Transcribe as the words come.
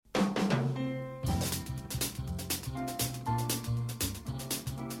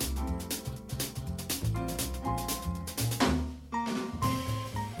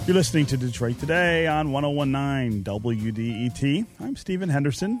You're listening to Detroit Today on 1019 WDET. I'm Stephen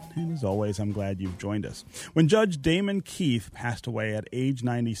Henderson, and as always, I'm glad you've joined us. When Judge Damon Keith passed away at age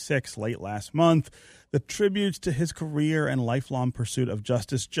 96 late last month, the tributes to his career and lifelong pursuit of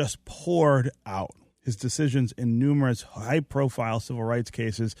justice just poured out. His decisions in numerous high-profile civil rights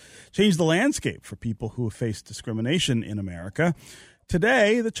cases changed the landscape for people who have faced discrimination in America.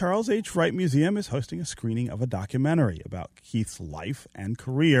 Today, the Charles H. Wright Museum is hosting a screening of a documentary about Keith's life and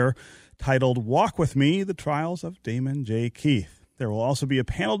career titled Walk With Me, The Trials of Damon J. Keith. There will also be a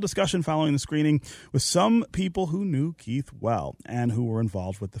panel discussion following the screening with some people who knew Keith well and who were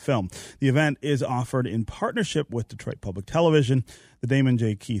involved with the film. The event is offered in partnership with Detroit Public Television, the Damon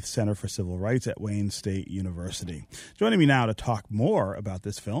J. Keith Center for Civil Rights at Wayne State University. Joining me now to talk more about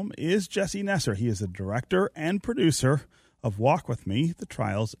this film is Jesse Nesser. He is the director and producer of Walk With Me, The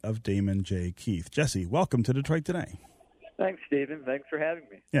Trials of Damon J. Keith. Jesse, welcome to Detroit Today. Thanks, Stephen. Thanks for having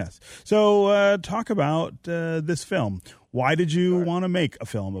me. Yes. So talk about this film. Why did you want to make a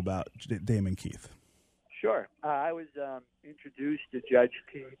film about Damon Keith? Sure. I was introduced to Judge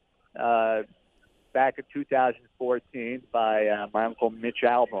Keith back in 2014 by my uncle Mitch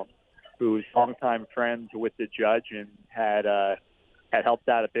Album, who was longtime friends with the judge and had helped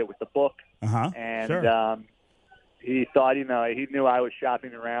out a bit with the book. And sure. He thought, he knew I was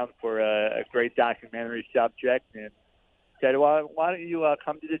shopping around for a great documentary subject and said, well, why don't you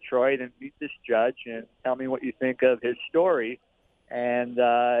come to Detroit and meet this judge and tell me what you think of his story? And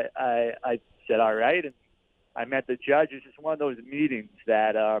I said, all right. And I met the judge. It's just one of those meetings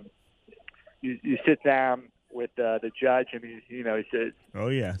that you sit down with the judge and he says, oh,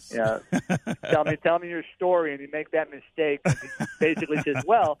 yes. Tell me your story. And you make that mistake. And he basically says,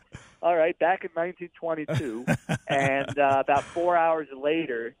 well, all right, back in 1922. And about 4 hours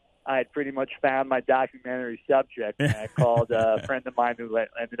later, I had pretty much found my documentary subject. And I called a friend of mine who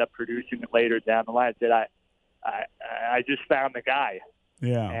ended up producing it later down the line. I said, I just found the guy.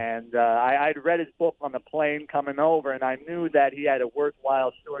 Yeah. And I'd read his book on the plane coming over, and I knew that he had a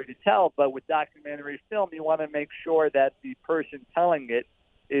worthwhile story to tell. But with documentary film, you want to make sure that the person telling it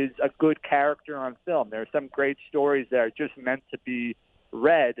is a good character on film. There are some great stories that are just meant to be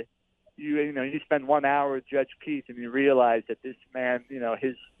read. You spend 1 hour with Judge Keith, and you realize that this man,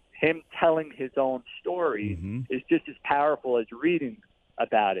 him telling his own story is just as powerful as reading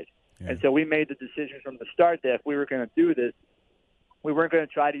about it. Yeah. And so we made the decision from the start that if we were going to do this, we weren't going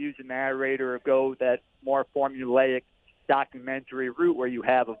to try to use a narrator or go that more formulaic documentary route where you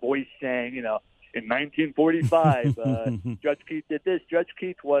have a voice saying, in 1945, Judge Keith did this. Judge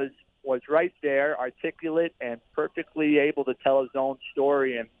Keith was right there, articulate, and perfectly able to tell his own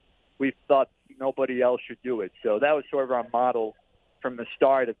story, and we thought nobody else should do it. So that was sort of our model from the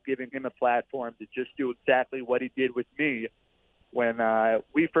start, of giving him a platform to just do exactly what he did with me when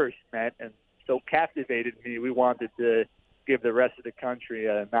we first met, and so captivated me, we wanted to give the rest of the country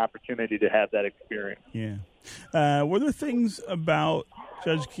an opportunity to have that experience. Yeah. Were there things about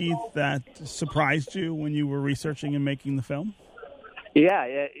Judge Keith that surprised you when you were researching and making the film?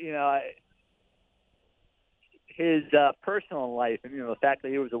 Yeah, his personal life, and the fact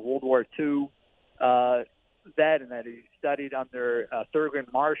that he was a World War II vet, and that he studied under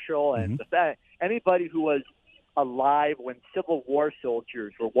Thurgood Marshall, and the fact anybody who was alive when Civil War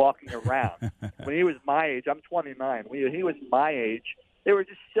soldiers were walking around. When he was my age, I'm 29. When he was my age, they were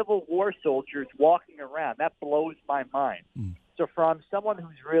just Civil War soldiers walking around. That blows my mind. So from someone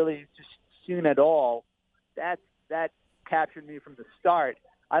who's really just seen it all, that captured me from the start.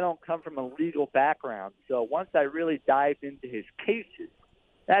 I don't come from a legal background, so once I really dived into his cases,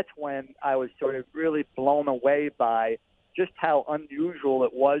 that's when I was sort of really blown away by just how unusual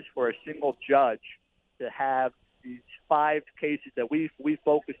it was for a single judge to have these 5 cases that we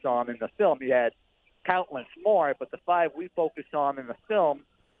focus on in the film. He had countless more, but the 5 we focus on in the film,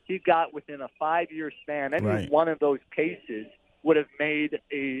 he got within a 5-year span. Any one of those cases would have made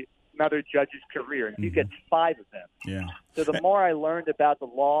another judge's career, and he gets 5 of them. Yeah. So the more I learned about the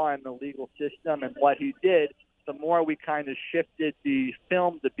law and the legal system and what he did, the more we kind of shifted the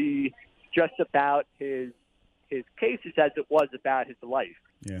film to be just about his cases as it was about his life.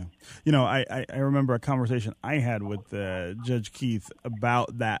 Yeah. I remember a conversation I had with Judge Keith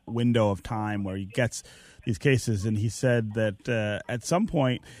about that window of time where he gets these cases, and he said that at some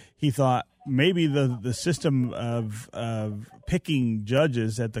point he thought maybe the system of picking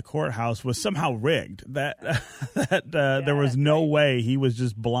judges at the courthouse was somehow rigged, that there was no way he was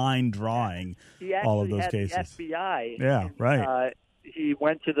just blind drawing all of those cases. The FBI. Yeah, right. He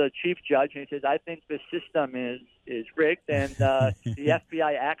went to the chief judge and he says, I think the system is rigged, and the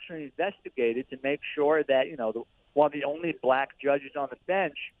FBI actually investigated to make sure that, one of the only black judges on the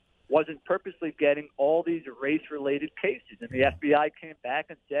bench wasn't purposely getting all these race-related cases. And the FBI came back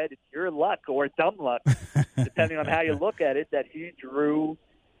and said, it's your luck or dumb luck, depending on how you look at it, that he drew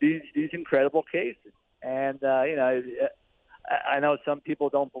these incredible cases. And, I know some people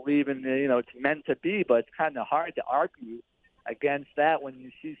don't believe in, it's meant to be, but it's kind of hard to argue against that when you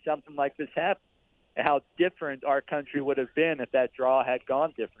see something like this happen. How different our country would have been if that draw had gone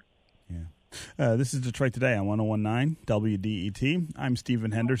different. This is Detroit Today on 101.9 WDET. I'm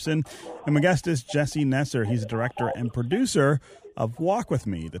Stephen Henderson, and my guest is Jesse Nesser. He's a director and producer of Walk With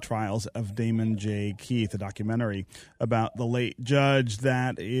Me, The Trials of Damon J Keith, a documentary about the late judge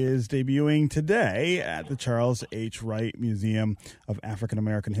that is debuting today at the Charles H. Wright Museum of African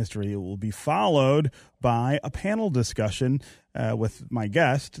American History. It will be followed by a panel discussion with my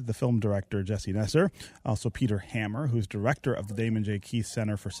guest, the film director Jesse Nesser, also Peter Hammer, who's director of the Damon J Keith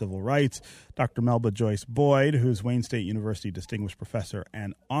Center for Civil Rights, Dr. Melba Joyce Boyd, who's Wayne State University distinguished professor,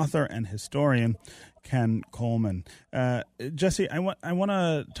 and author and historian Ken Coleman. Jesse, I want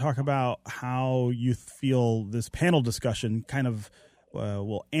to talk about how you feel this panel discussion kind of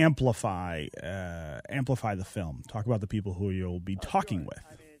will amplify the film. Talk about the people who you'll be talking with.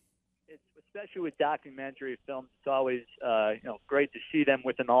 Especially with documentary films, it's always great to see them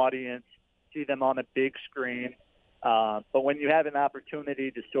with an audience, see them on a big screen. But when you have an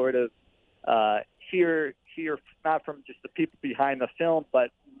opportunity to sort of hear not from just the people behind the film, but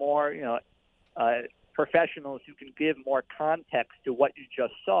more professionals who can give more context to what you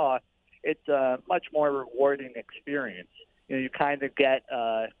just saw, it's a much more rewarding experience. You kind of get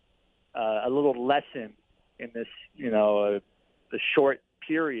a little lesson in this, the short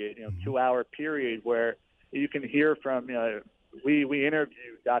period, 2-hour period, where you can hear from. We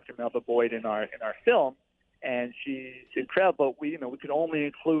interviewed Dr. Melba Boyd in our film, and she's incredible. We could only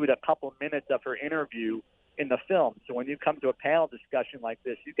include a couple minutes of her interview in the film. So when you come to a panel discussion like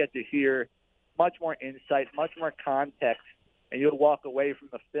this, you get to hear much more insight, much more context, and you'll walk away from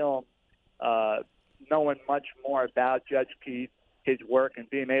the film knowing much more about Judge Keith, his work, and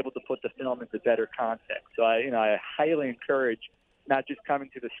being able to put the film into better context. So I highly encourage not just coming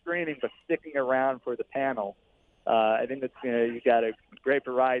to the screening, but sticking around for the panel. I think that you got a great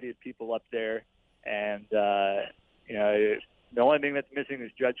variety of people up there, and the only thing that's missing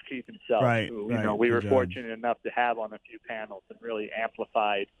is Judge Keith himself, who we were fortunate enough to have on a few panels and really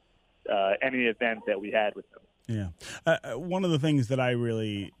amplified any event that we had with him. Yeah, one of the things that I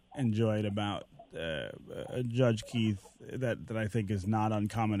really enjoyed about Judge Keith that I think is not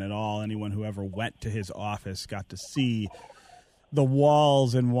uncommon at all. Anyone who ever went to his office got to see the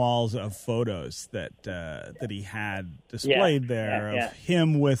walls and walls of photos that he had displayed there of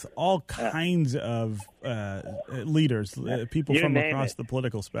him with all kinds of leaders, people from across the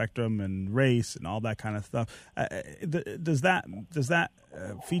political spectrum and race and all that kind of stuff. Does that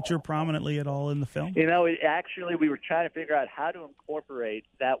feature prominently at all in the film? Actually, we were trying to figure out how to incorporate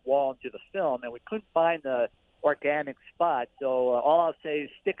that wall into the film, and we couldn't find the organic spot. So all I'll say is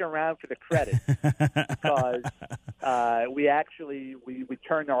stick around for the credits, because we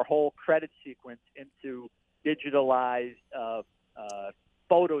turned our whole credit sequence into digitalized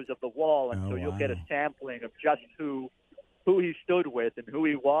photos of the wall, and you'll get a sampling of just who he stood with and who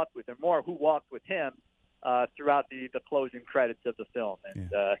he walked with, and more who walked with him throughout the closing credits of the film. And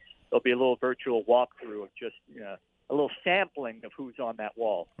there'll be a little virtual walkthrough of just a little sampling of who's on that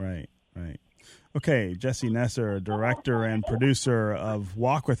wall. Right. Okay, Jesse Nesser, director and producer of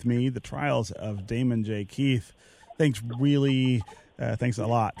Walk With Me, The Trials of Damon J Keith. Thanks a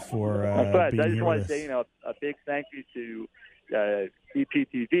lot for being here with us. I just want to say, a big thank you to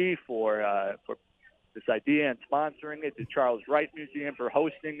BPTV for this idea and sponsoring it, to Charles Wright Museum for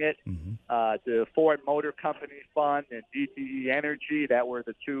hosting it, to Ford Motor Company Fund and DTE Energy, that were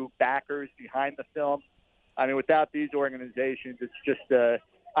the two backers behind the film. I mean, without these organizations, it's just an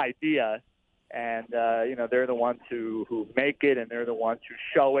idea. And, they're the ones who make it, and they're the ones who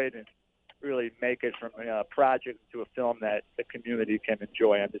show it and really make it from a project to a film that the community can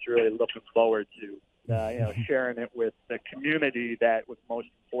enjoy. I'm just really looking forward to, sharing it with the community that was most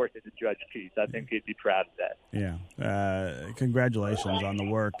important to Judge Keith. I think he'd be proud of that. Yeah. Congratulations on the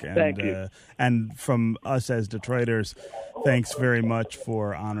work. And, thank you. And from us as Detroiters, thanks very much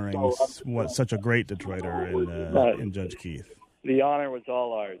for honoring such a great Detroiter in Judge Keith. The honor was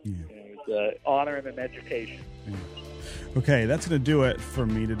all ours. Yeah. It was honor and an education. Yeah. Okay, that's going to do it for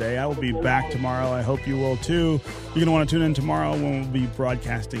me today. I will be back tomorrow. I hope you will too. You're going to want to tune in tomorrow when we'll be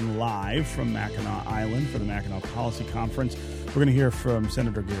broadcasting live from Mackinac Island for the Mackinac Policy Conference. We're going to hear from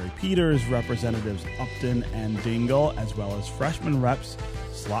Senator Gary Peters, Representatives Upton and Dingle, as well as freshman reps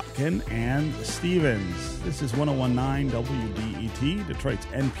Slotkin and Stevens. This is 101.9 WDET, Detroit's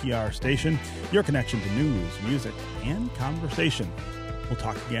NPR station, your connection to news, music, and conversation. We'll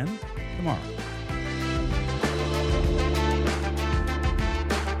talk again tomorrow.